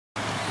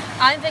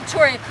I'm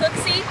Victoria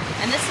Cooksey,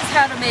 and this is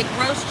how to make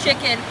roast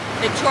chicken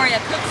Victoria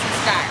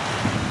Cooksey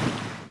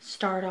style.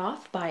 Start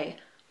off by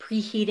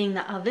preheating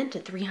the oven to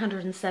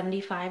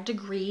 375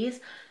 degrees.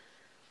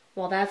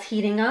 While that's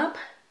heating up,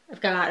 I've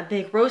got a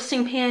big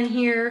roasting pan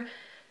here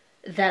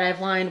that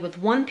I've lined with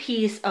one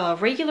piece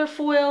of regular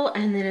foil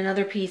and then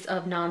another piece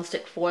of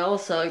nonstick foil,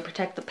 so you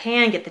protect the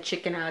pan, get the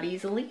chicken out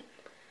easily.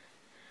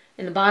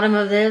 In the bottom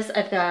of this,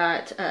 I've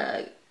got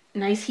a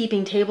nice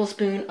heaping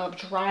tablespoon of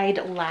dried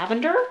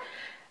lavender.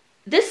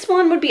 This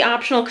one would be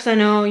optional because I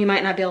know you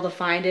might not be able to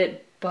find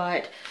it,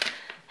 but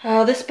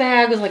this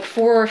bag was like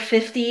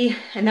 $4.50,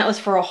 and that was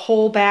for a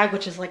whole bag,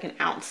 which is like an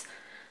ounce.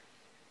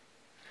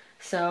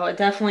 So it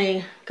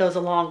definitely goes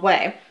a long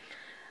way.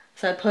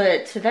 So I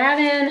put that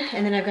in,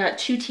 and then I've got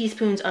 2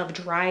 teaspoons of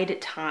dried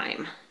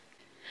thyme.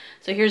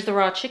 So here's the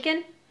raw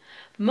chicken.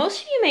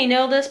 Most of you may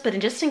know this, but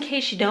just in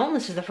case you don't,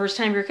 this is the first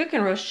time you're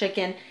cooking roast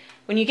chicken.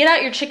 When you get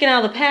out your chicken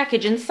out of the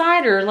package,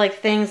 inside are like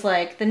things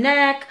like the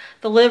neck,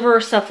 the liver,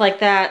 stuff like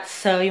that.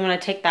 So you want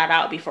to take that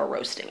out before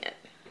roasting it.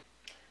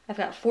 I've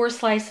got 4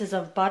 slices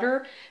of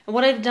butter. And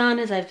what I've done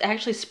is I've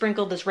actually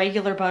sprinkled this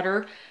regular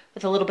butter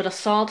with a little bit of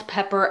salt,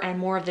 pepper, and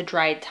more of the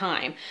dried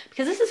thyme.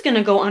 Because this is going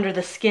to go under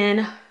the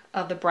skin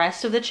of the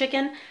breast of the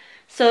chicken.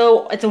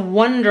 So it's a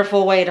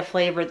wonderful way to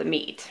flavor the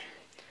meat.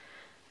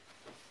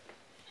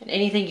 And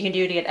anything you can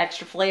do to get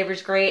extra flavor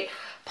is great.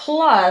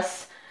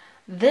 Plus,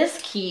 this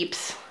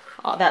keeps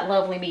that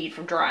lovely meat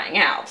from drying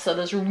out. So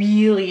this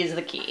really is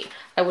the key.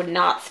 I would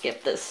not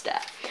skip this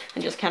step.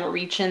 And just kind of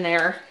reach in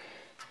there.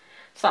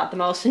 It's not the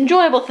most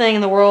enjoyable thing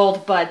in the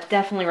world, but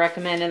definitely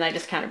recommend it. And I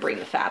just kind of bring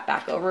the fat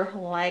back over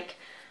like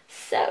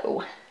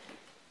so.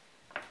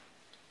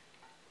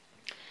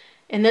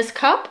 In this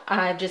cup,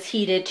 I've just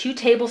heated 2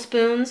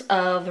 tablespoons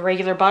of the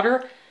regular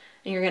butter.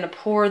 And you're going to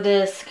pour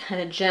this kind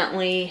of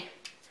gently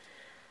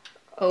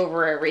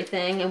over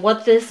everything. And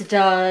what this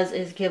does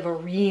is give a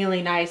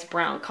really nice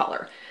brown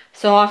color.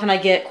 So often I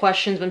get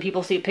questions when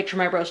people see a picture of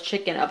my roast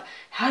chicken of,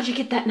 how'd you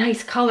get that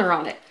nice color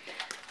on it?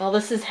 Well,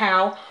 this is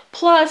how.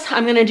 Plus,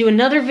 I'm going to do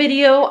another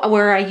video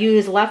where I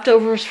use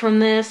leftovers from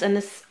this, and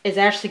this is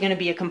actually going to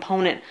be a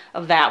component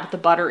of that with the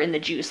butter and the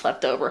juice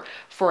left over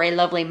for a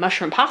lovely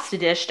mushroom pasta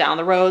dish down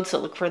the road, so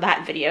look for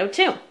that video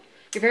too.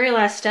 Your very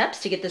last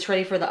steps to get this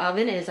ready for the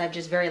oven is I've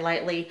just very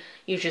lightly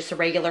used just a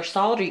regular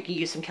salt, or you can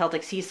use some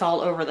Celtic sea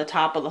salt over the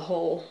top of the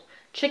whole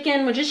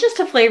chicken, which is just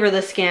to flavor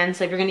the skin.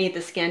 So if you're going to eat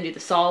the skin, do the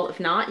salt. If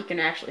not, you can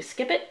actually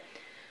skip it.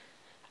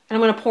 And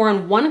I'm going to pour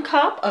in 1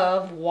 cup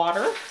of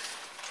water.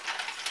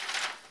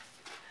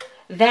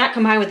 That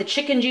combined with the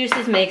chicken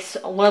juices makes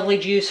a lovely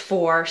juice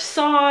for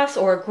sauce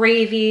or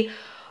gravy,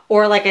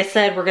 or like I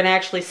said, we're going to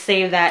actually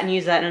save that and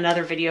use that in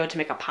another video to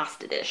make a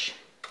pasta dish.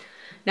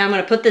 Now I'm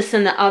going to put this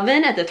in the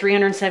oven at the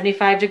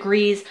 375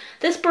 degrees.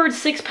 This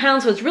bird's 6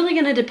 pounds, so it's really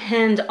going to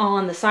depend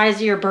on the size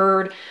of your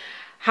bird,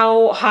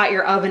 how hot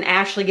your oven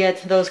actually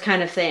gets, those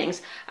kind of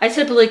things. I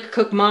typically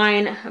cook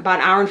mine about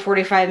 1 hour and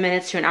 45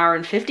 minutes to 1 hour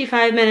and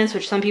 55 minutes,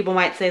 which some people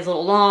might say is a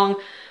little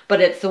long, but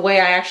it's the way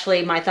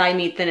my thigh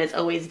meat then is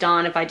always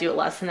done. If I do it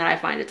less than that, I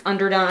find it's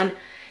underdone.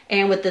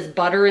 And with this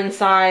butter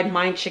inside,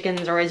 my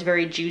chickens are always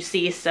very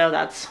juicy, so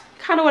that's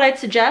kind of what I'd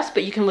suggest,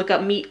 but you can look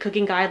up meat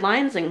cooking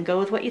guidelines and go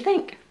with what you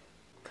think.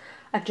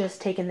 I've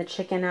just taken the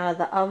chicken out of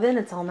the oven.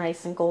 It's all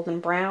nice and golden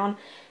brown.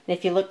 And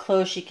if you look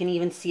close, you can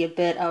even see a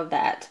bit of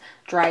that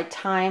dried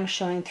thyme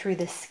showing through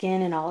the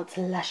skin and all its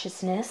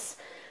lusciousness.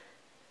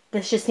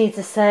 This just needs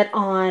to set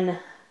on a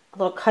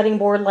little cutting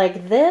board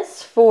like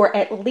this for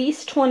at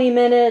least 20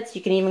 minutes.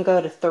 You can even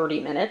go to 30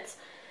 minutes.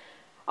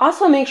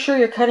 Also, make sure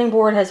your cutting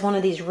board has one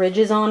of these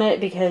ridges on it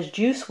because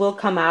juice will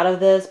come out of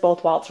this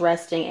both while it's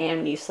resting and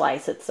when you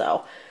slice it.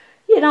 So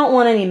you don't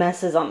want any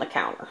messes on the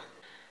counter.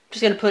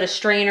 Just going to put a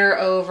strainer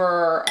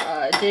over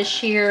a dish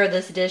here.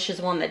 This dish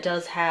is one that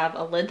does have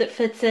a lid that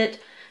fits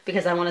it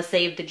because I want to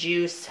save the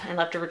juice and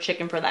leftover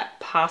chicken for that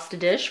pasta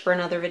dish for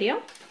another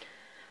video.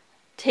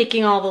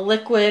 Taking all the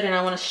liquid, and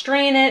I want to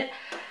strain it.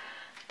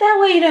 That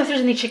way, if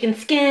there's any chicken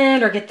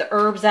skin or get the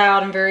herbs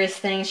out and various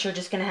things, you're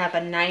just going to have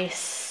a nice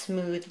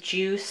smooth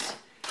juice.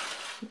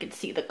 You can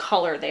see the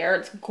color there.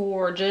 It's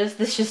gorgeous.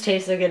 This just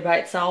tastes so good by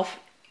itself.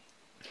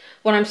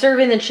 When I'm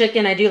serving the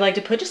chicken, I do like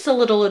to put just a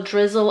little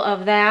drizzle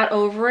of that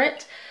over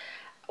it.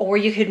 Or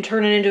you can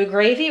turn it into a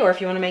gravy, or if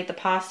you want to make the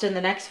pasta in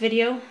the next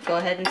video, go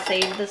ahead and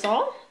save this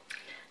all.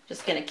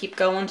 Just going to keep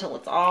going until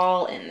it's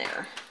all in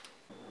there.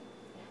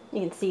 You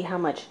can see how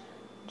much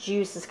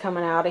juice is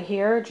coming out of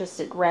here, just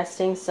at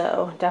resting,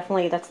 so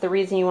definitely that's the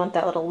reason you want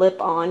that little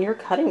lip on your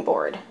cutting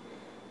board.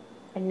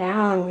 And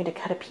now I'm going to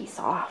cut a piece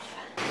off.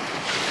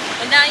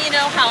 And now you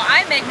know how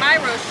I make my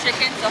roast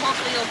chicken, so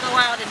hopefully you'll go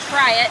out and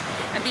try it.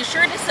 And be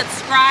sure to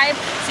subscribe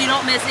so you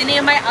don't miss any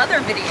of my other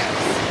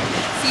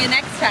videos. See you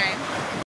next time.